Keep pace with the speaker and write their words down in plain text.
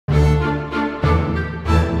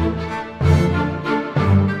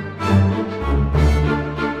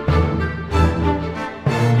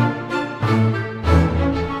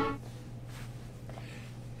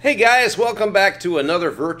Hey guys, welcome back to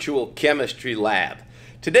another virtual chemistry lab.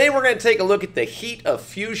 Today we're going to take a look at the heat of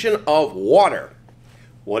fusion of water.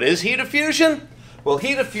 What is heat of fusion? Well,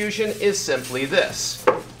 heat of fusion is simply this.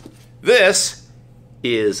 This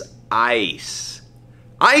is ice.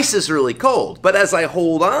 Ice is really cold, but as I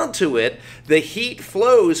hold on to it, the heat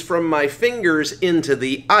flows from my fingers into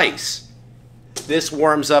the ice. This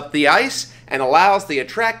warms up the ice and allows the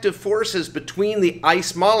attractive forces between the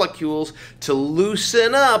ice molecules to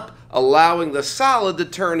loosen up, allowing the solid to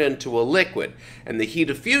turn into a liquid. And the heat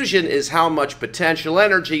of fusion is how much potential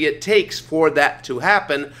energy it takes for that to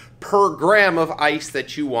happen per gram of ice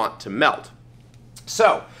that you want to melt.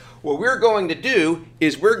 So, what we're going to do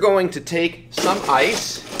is we're going to take some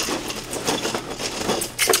ice.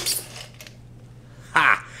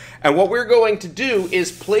 And what we're going to do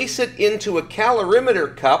is place it into a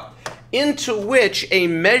calorimeter cup into which a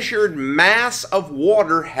measured mass of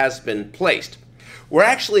water has been placed. We're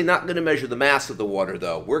actually not going to measure the mass of the water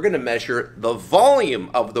though. We're going to measure the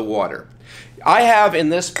volume of the water. I have in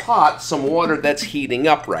this pot some water that's heating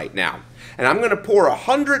up right now. And I'm going to pour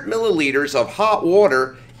 100 milliliters of hot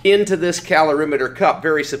water into this calorimeter cup.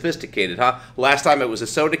 Very sophisticated, huh? Last time it was a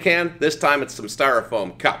soda can. This time it's some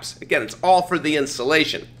styrofoam cups. Again, it's all for the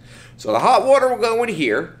insulation. So the hot water will go in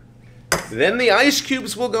here. Then the ice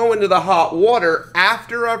cubes will go into the hot water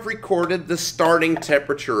after I've recorded the starting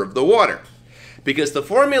temperature of the water. Because the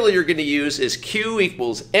formula you're going to use is Q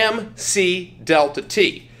equals mc delta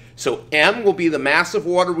T. So M will be the mass of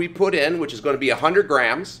water we put in, which is going to be 100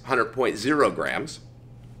 grams, 100.0 grams.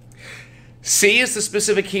 C is the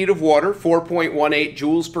specific heat of water, 4.18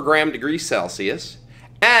 joules per gram degree Celsius.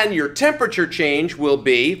 And your temperature change will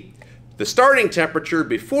be the starting temperature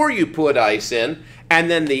before you put ice in, and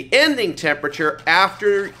then the ending temperature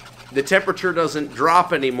after the temperature doesn't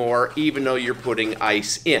drop anymore, even though you're putting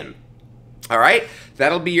ice in. All right,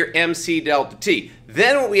 that'll be your mc delta T.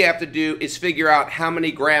 Then what we have to do is figure out how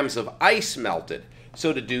many grams of ice melted.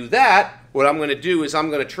 So to do that, what I'm going to do is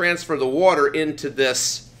I'm going to transfer the water into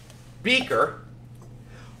this beaker,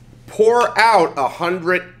 pour out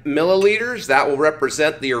 100 milliliters. That will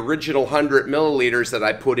represent the original 100 milliliters that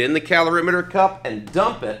I put in the calorimeter cup, and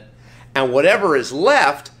dump it. And whatever is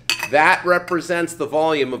left, that represents the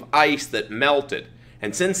volume of ice that melted.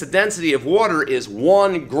 And since the density of water is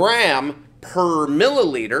 1 gram per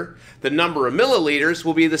milliliter, the number of milliliters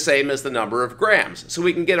will be the same as the number of grams. So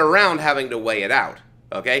we can get around having to weigh it out.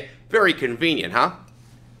 Okay? Very convenient, huh?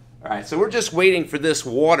 All right, so we're just waiting for this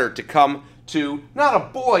water to come to, not a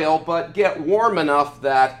boil, but get warm enough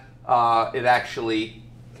that it actually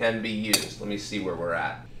can be used. Let me see where we're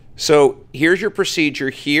at. So here's your procedure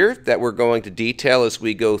here that we're going to detail as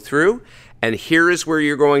we go through. And here is where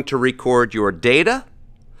you're going to record your data,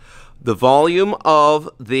 the volume of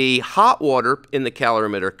the hot water in the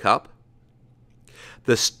calorimeter cup,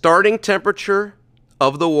 the starting temperature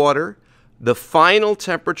of the water, the final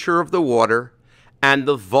temperature of the water, and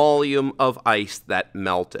the volume of ice that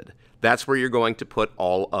melted. That's where you're going to put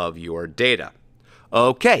all of your data.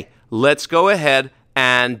 Okay, let's go ahead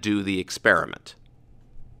and do the experiment.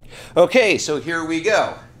 Okay, so here we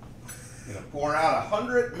go. I'm going to pour out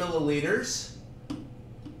 100 milliliters,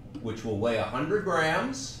 which will weigh 100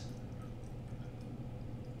 grams.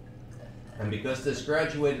 And because this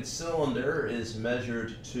graduated cylinder is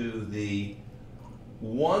measured to the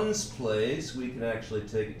ones place, we can actually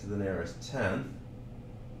take it to the nearest tenth.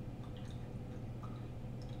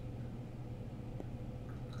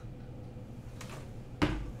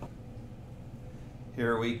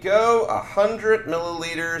 Here we go, 100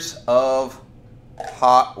 milliliters of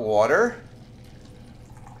hot water.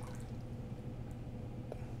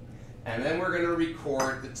 And then we're going to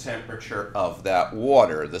record the temperature of that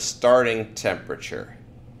water, the starting temperature.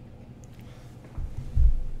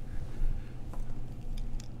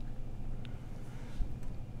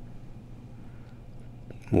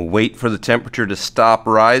 We'll wait for the temperature to stop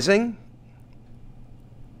rising.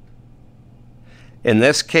 In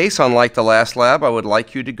this case, unlike the last lab, I would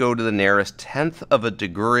like you to go to the nearest tenth of a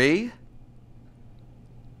degree.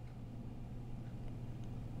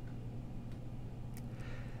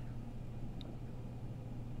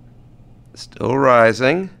 Still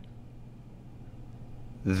rising.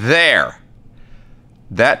 There.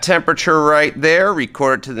 That temperature right there,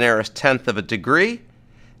 record it to the nearest tenth of a degree.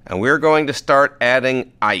 And we're going to start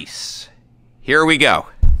adding ice. Here we go.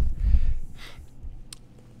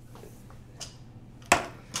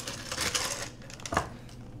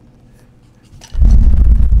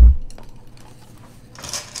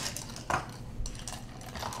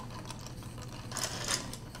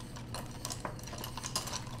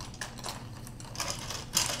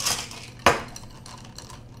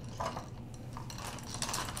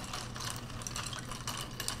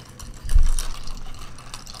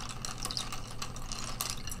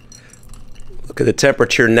 Look at the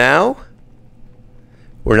temperature now.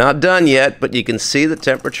 We're not done yet, but you can see the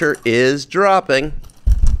temperature is dropping.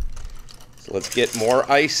 So let's get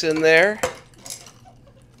more ice in there.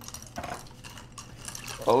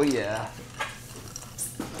 Oh yeah.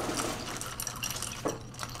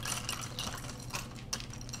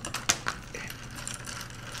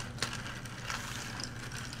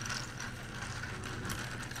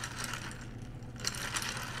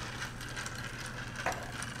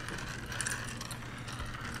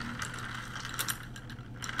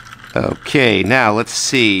 Okay, now let's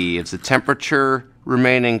see. Is the temperature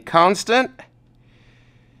remaining constant?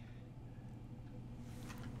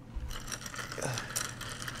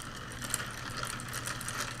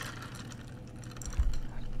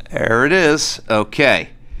 There it is.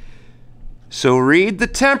 Okay. So read the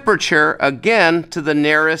temperature again to the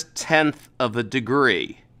nearest tenth of a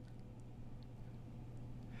degree.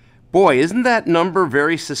 Boy, isn't that number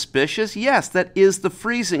very suspicious? Yes, that is the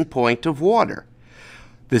freezing point of water.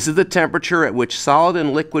 This is the temperature at which solid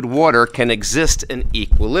and liquid water can exist in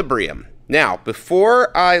equilibrium. Now,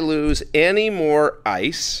 before I lose any more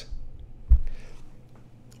ice,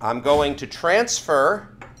 I'm going to transfer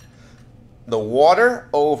the water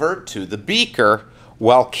over to the beaker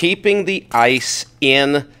while keeping the ice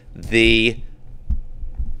in the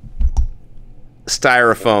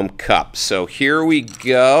styrofoam cup. So here we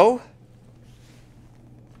go.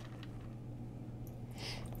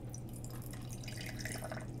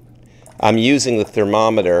 I'm using the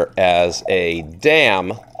thermometer as a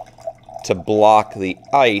dam to block the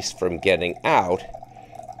ice from getting out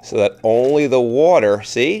so that only the water,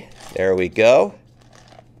 see, there we go.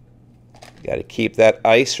 Got to keep that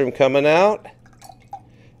ice from coming out.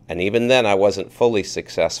 And even then I wasn't fully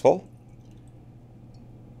successful.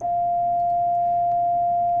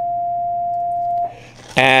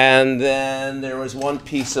 And then there was one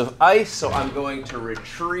piece of ice, so I'm going to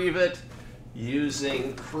retrieve it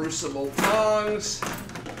using crucible tongs.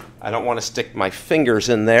 I don't want to stick my fingers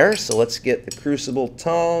in there, so let's get the crucible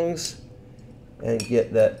tongs and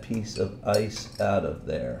get that piece of ice out of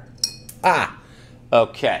there. Ah,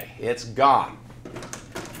 okay, it's gone.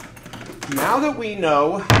 Now that we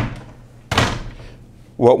know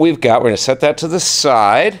what we've got, we're going to set that to the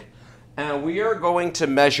side, and we are going to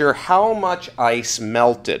measure how much ice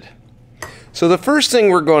melted. So the first thing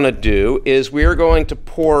we're going to do is we are going to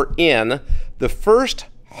pour in the first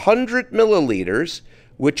 100 milliliters,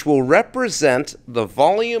 which will represent the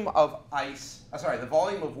volume of the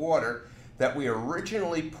volume of water that we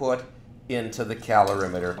originally put into the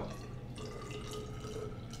calorimeter.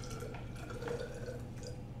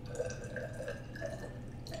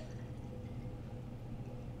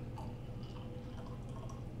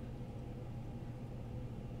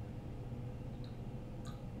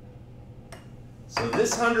 So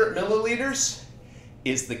this 100 milliliters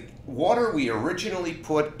is the water we originally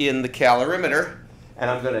put in the calorimeter, and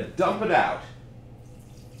I'm going to dump it out.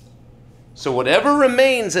 So whatever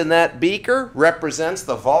remains in that beaker represents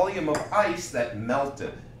the volume of ice that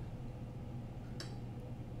melted.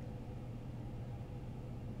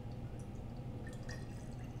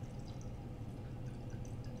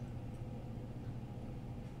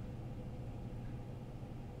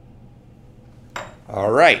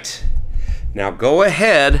 All right. Now go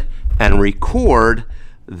ahead and record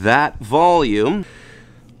that volume.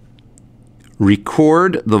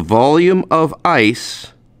 Record the volume of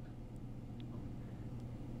ice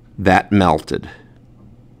that melted.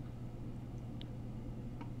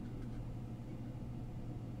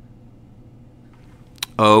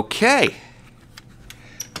 Okay.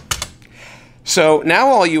 So now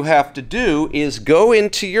all you have to do is go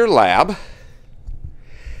into your lab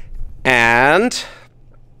and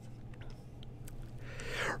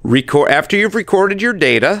after you've recorded your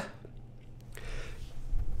data,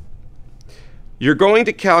 you're going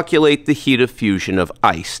to calculate the heat of fusion of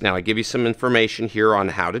ice. Now, I give you some information here on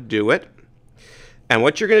how to do it. And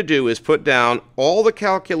what you're going to do is put down all the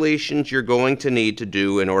calculations you're going to need to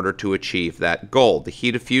do in order to achieve that goal. The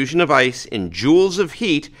heat of fusion of ice in joules of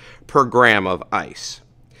heat per gram of ice.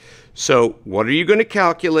 So, what are you going to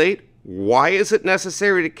calculate? Why is it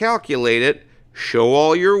necessary to calculate it? Show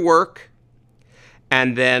all your work.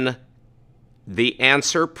 And then the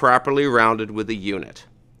answer properly rounded with a unit.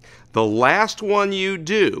 The last one you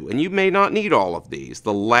do, and you may not need all of these,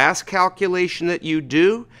 the last calculation that you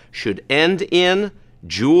do should end in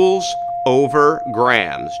joules over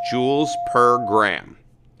grams, joules per gram.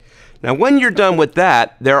 Now, when you're done with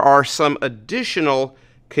that, there are some additional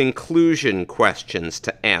conclusion questions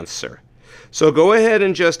to answer. So go ahead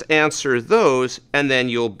and just answer those, and then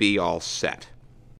you'll be all set.